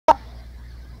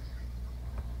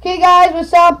Okay guys,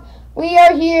 what's up? We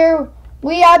are here.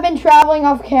 We have been traveling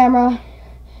off camera.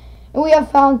 And we have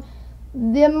found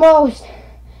the most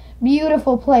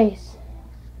beautiful place.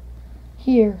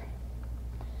 Here.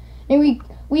 And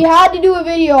we had to do a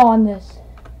video on this.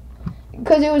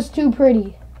 Because it was too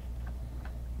pretty.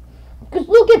 Because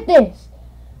look at this.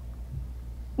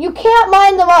 You can't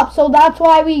line them up, so that's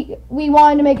why we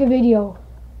wanted to make a video.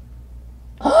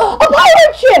 A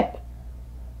pirate ship!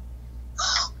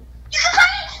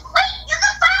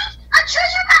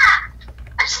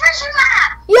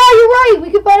 Yeah, you're right. We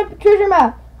could find a treasure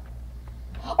map.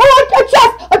 Oh,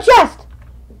 a chest!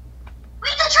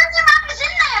 Wait, the treasure map is in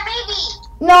there, maybe.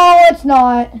 No, it's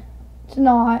not. It's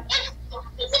not. It's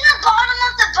in the bottom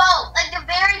of the boat, like the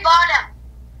very bottom.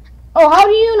 Oh, how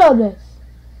do you know this?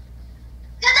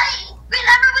 Because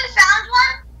remember we found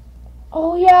one?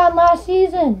 Oh yeah, last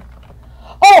season.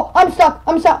 Oh, I'm stuck.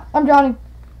 I'm drowning.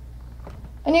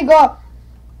 I need to go up.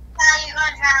 You're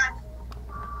gonna drown.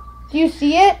 Do you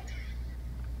see it?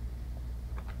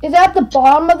 Is that at the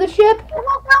bottom of the ship?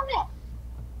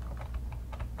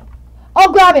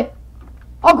 I'll grab it.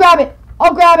 I'll grab it.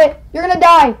 I'll grab it. You're gonna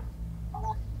die.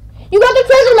 You got the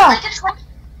treasure map.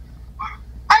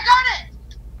 I got it.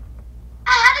 I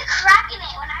had a crack in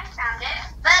it when I found it,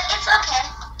 but it's okay.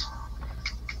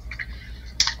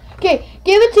 Okay,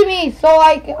 give it to me so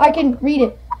I can read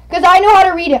it. Because I know how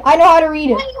to read it. I know how to read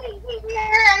it. Wait,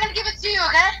 I'm gonna give it to you,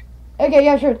 okay? Okay,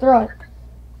 yeah, sure. Throw it.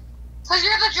 Because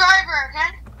you're the driver,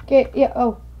 okay? Okay, yeah,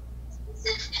 oh.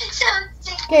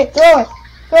 Okay, throw it.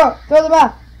 Throw the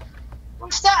map.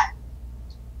 I'm stuck.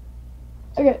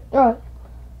 Okay, throw it.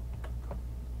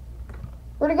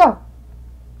 Where'd it go?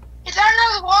 It's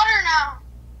under the water now.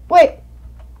 Wait.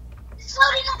 It's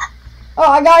floating up. Oh,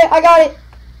 I got it.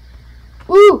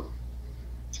 Ooh.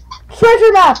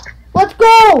 Treasure map. Let's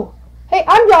go. Hey,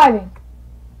 I'm driving.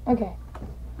 Okay.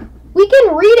 We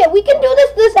can read it. We can do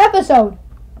this episode.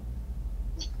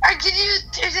 Is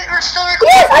it still recording?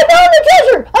 Yes, I found the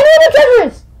treasure. I know where the treasure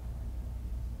is.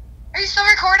 Are you still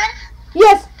recording?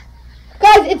 Yes.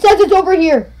 Guys, it says it's over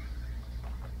here.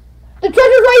 The treasure's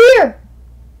right here.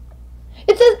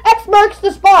 It says X marks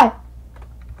the spot.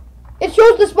 It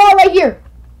shows the spot right here.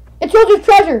 It shows there's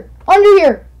treasure under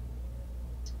here.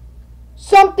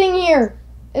 Something here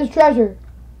is treasure.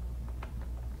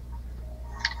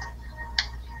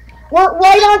 We're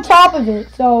right on top of it,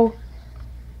 so...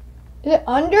 Is it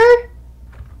under?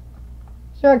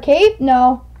 Is there a cave?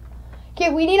 No.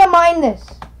 Okay, we need to mine this.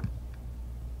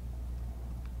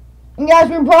 And guys,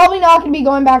 we're probably not going to be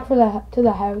going back to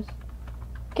the house.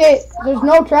 Okay, there's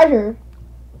no treasure.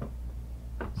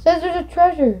 It says there's a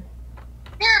treasure.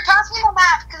 Here, pass me the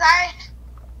map, because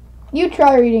You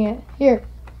try reading it. Here.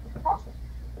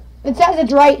 It says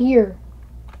it's right here.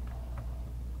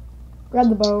 Grab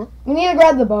the boat. We need to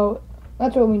grab the boat.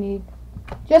 That's what we need.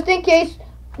 Just in case...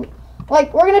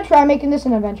 Like, we're going to try making this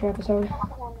an adventure episode.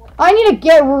 I need to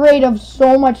get rid of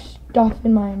so much stuff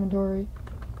in my inventory.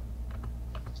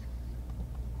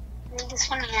 this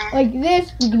one here. Like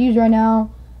this, we could use right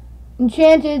now.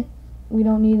 Enchanted, we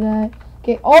don't need that.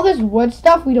 Okay, all this wood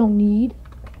stuff we don't need.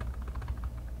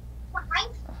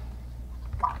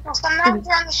 Sometimes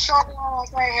around the shoulder,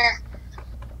 like right here.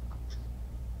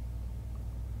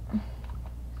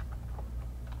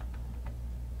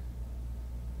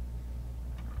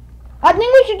 I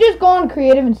think we should just go on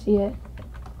creative and see it.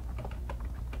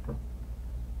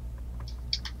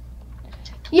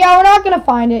 Yeah, we're not gonna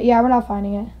find it. Yeah, we're not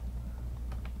finding it.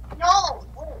 No.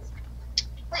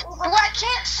 Wait, I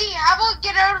can't see. How about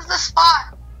get out of the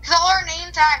spot? Because all our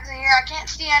name tags in here, I can't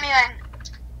see anything.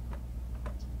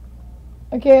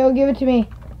 Okay, well, give it to me.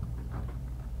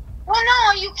 Well,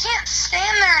 no, you can't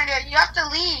stand there and do it. You have to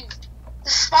leave the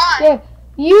spot. Yeah,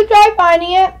 you try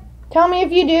finding it. Tell me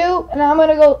if you do, and I'm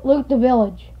gonna go loot the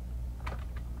village.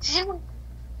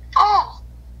 Oh.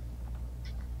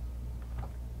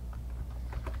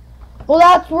 Well,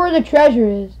 that's where the treasure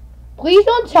is. Please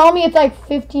don't tell me it's like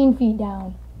 15 feet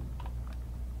down.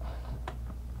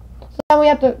 So then we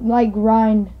have to, like,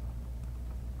 grind.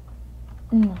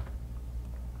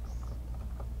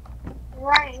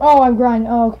 Right. Oh, I'm grinding.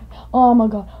 Oh, okay. Oh my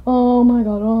god. Oh my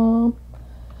god. Oh,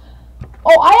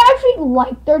 I actually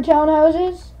like their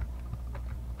townhouses.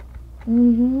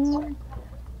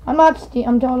 I'm not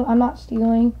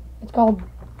stealing. It's called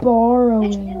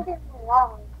borrowing.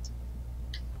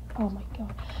 Oh my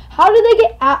god. How do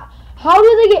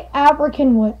they get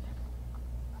African wood?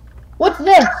 What's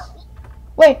this?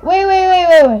 Wait. What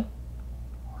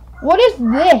is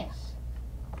this?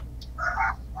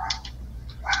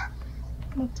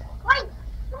 Wait,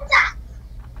 what's that?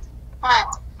 What?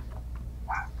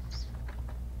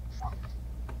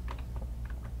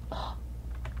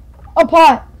 A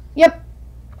pot. Yep.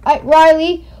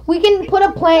 Riley, we can put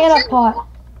a plant in a pot.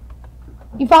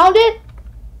 You found it?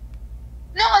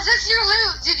 No, is this your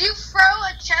loot? Did you throw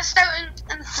a chest out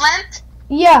in Flint?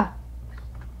 Yeah.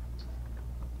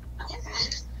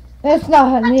 It's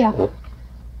not. Yeah.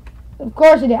 Of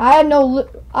course it did. I had no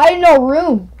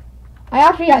room. I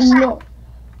actually had no.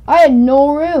 I had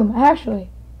no room actually.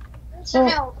 So,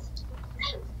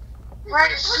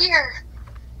 right here.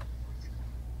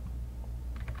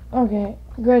 okay,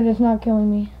 good. It's not killing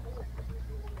me.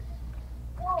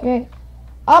 Okay,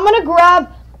 I'm gonna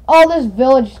grab all this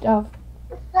village stuff.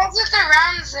 That's just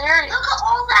around this area. Look at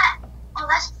all that. Oh,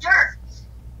 that's dirt.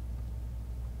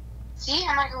 See,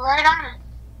 I'm like right on it.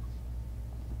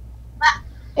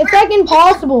 It's like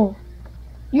impossible.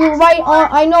 You're right on.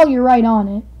 I know you're right on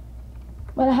it.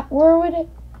 But where would it?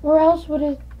 Where else would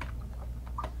it?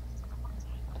 What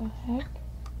the heck?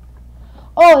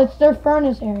 Oh, it's their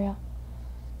furnace area.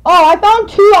 Oh, I found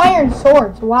 2 iron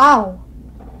swords. Wow.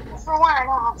 For one, I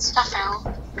don't have stuff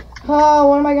out. Oh,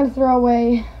 what am I gonna throw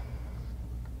away?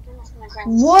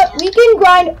 What? We can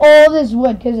grind all this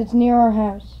wood because it's near our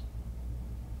house.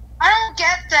 I don't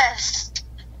get this.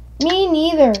 Me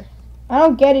neither. I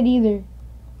don't get it either.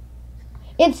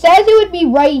 It says it would be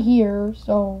right here,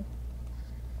 so.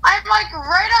 I'm like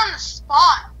right on the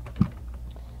spot.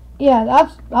 Yeah,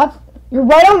 that's. You're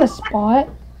right on the spot.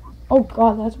 Oh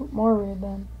God, that's more weird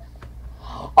then.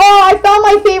 Oh, I found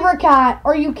my favorite cat.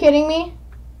 Are you kidding me?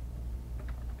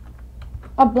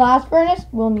 A blast furnace?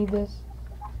 We'll need this.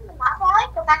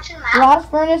 Go back to the map. Blast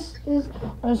furnaces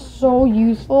are so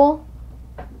useful.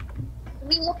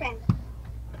 What are you looking?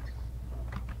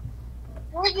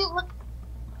 Where are you looking?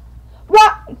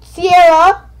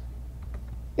 Sierra,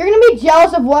 you're gonna be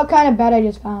jealous of what kind of bed I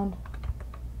just found.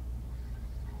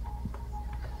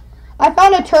 I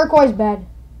found a turquoise bed.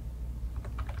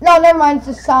 No, never mind. It's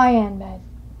a cyan bed.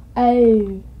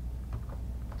 Oh.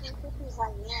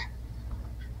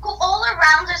 Go all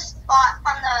around the spot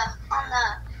on the.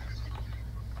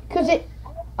 Cause it,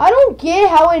 I don't get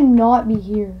how it not be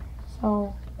here.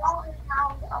 So. All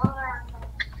around.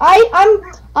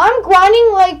 I'm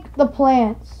grinding like the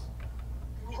plants.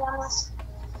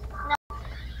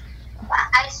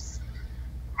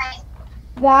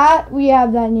 That we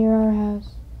have that near our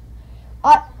house.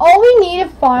 All we need to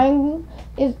find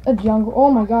is a jungle.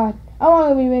 Oh my God! How long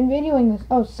have we been videoing this?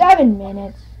 Oh, 7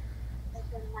 minutes.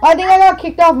 I think I got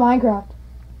kicked off Minecraft.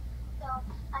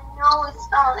 I know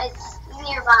it's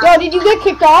nearby. Yo, did you get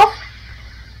kicked off?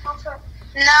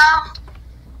 No.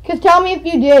 Cause tell me if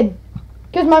you did.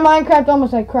 Cause my Minecraft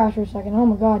almost like crashed for a second. Oh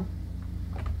my God.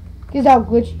 Cause how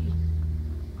glitchy.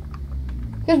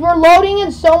 Cause we're loading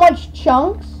in so much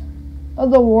chunks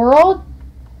of the world.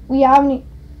 We haven't.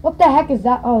 What the heck is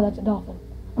that? Oh, that's a dolphin.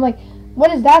 I'm like,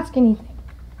 what is that skinny thing?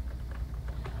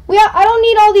 I don't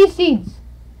need all these seeds.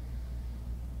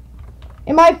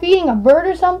 Am I feeding a bird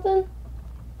or something?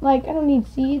 Like, I don't need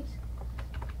seeds.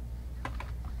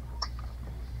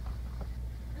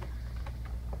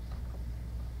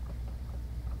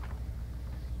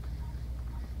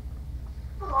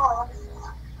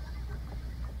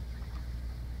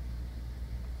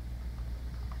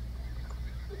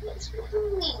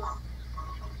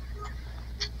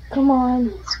 Come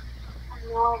on.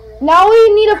 Now we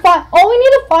need to find. All we need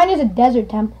to find is a desert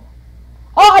temple.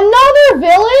 Oh, another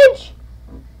village?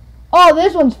 Oh,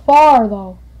 this one's far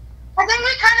though. I think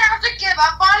we kind of have to give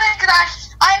up on it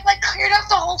because I like cleared up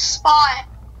the whole spot.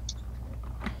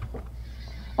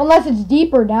 Unless it's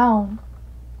deeper down.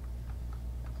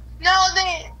 No,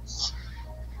 they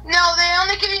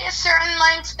only give you a certain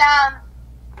length down.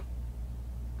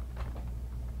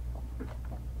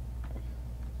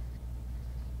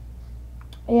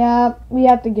 Yeah, we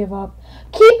have to give up.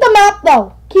 Keep the map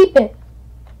though. Keep it.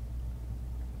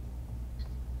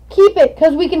 Keep it,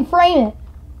 because we can frame it.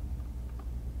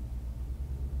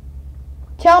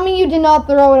 Tell me you did not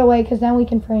throw it away, because then we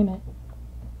can frame it.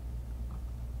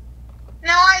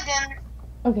 No, I didn't.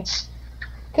 Okay.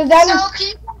 Because that so is...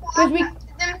 keep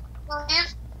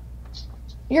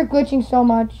You're glitching so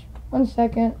much. 1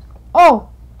 second. Oh.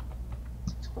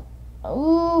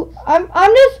 Ooh, I'm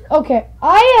just... Okay.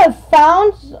 I have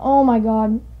found... Oh my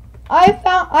God. I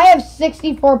have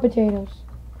 64 potatoes.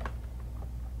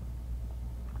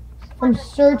 From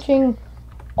searching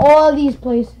all these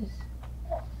places.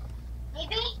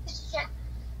 Maybe it's just,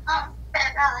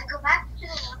 go back to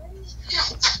the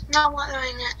No, I'm not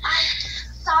doing it. I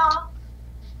saw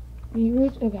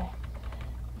Roots? Okay.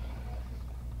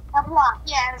 a block.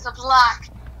 Yeah, there's a block.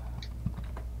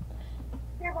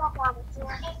 Give up on it.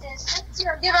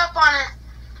 Give up on it.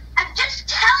 I'm just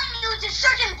telling you it's a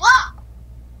certain block.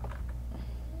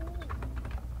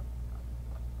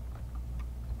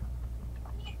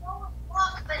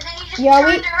 Yeah,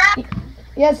 Turn direct.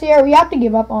 Yes, Sierra, we have to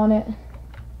give up on it.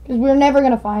 Because we're never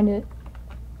going to find it.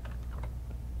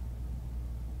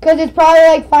 Because it's probably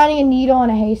like finding a needle in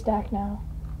a haystack now.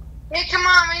 Hey, come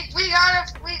on, we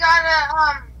gotta,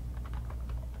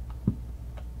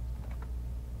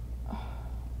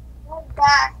 go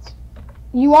back.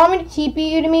 You want me to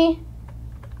TP you to me?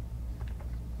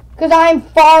 Because I'm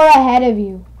far ahead of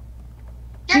you.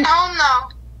 Get home, though.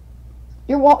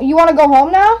 You want to go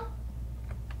home now?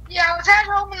 Yeah, let's head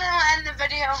home and then we'll end the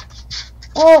video.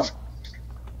 Well,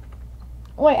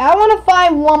 wait, I want to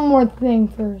find one more thing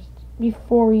first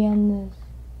before we end this.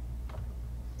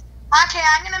 Okay,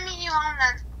 I'm gonna meet you home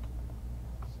then.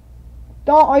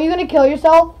 Are you going to kill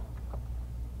yourself?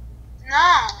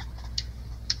 No.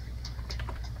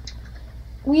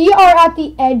 We are at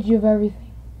the edge of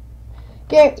everything.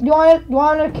 Okay, do you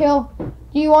want to kill?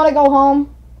 Do you want to go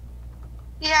home?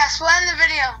 Yes, we'll end the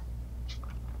video.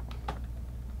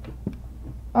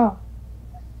 Oh.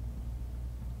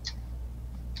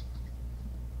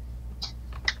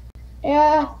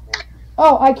 Yeah.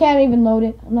 Oh, I can't even load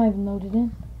it. I'm not even loaded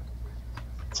in.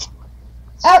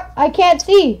 Oh, I can't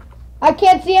see. I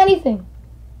can't see anything.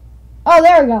 Oh,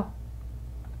 there we go.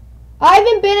 I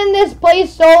haven't been in this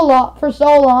place for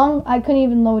so long. I couldn't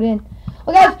even load in.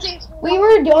 Well, guys, we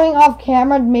were doing off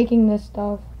camera making this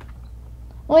stuff.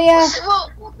 Well, yeah.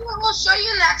 We'll show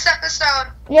you next episode.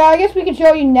 Yeah, I guess we can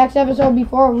show you next episode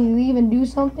before we leave and do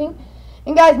something.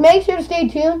 And guys, make sure to stay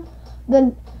tuned.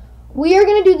 We are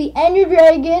going to do the Ender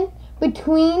Dragon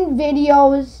between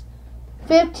videos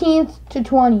 15th to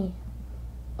 20.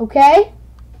 Okay?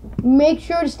 Make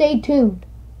sure to stay tuned.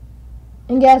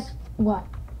 And guess what?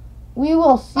 We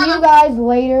will see you guys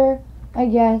later, I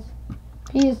guess.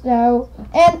 Peace out.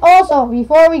 And also,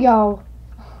 before we go,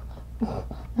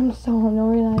 I'm so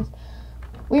unorganized.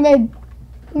 We made,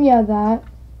 that.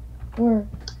 Oh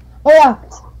yeah,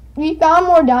 we found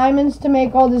more diamonds to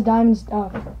make all this diamond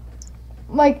stuff.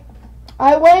 Like,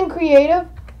 I went in creative,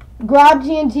 grabbed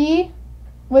TNT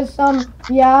with some,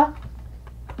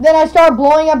 Then I started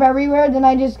blowing up everywhere. Then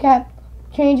I just kept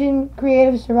changing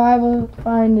creative survival to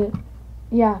find it.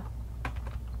 Yeah.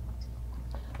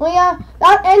 Well, yeah,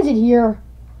 that ends it here.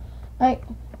 I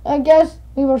guess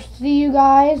we will see you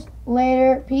guys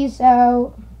later. Peace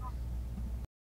out.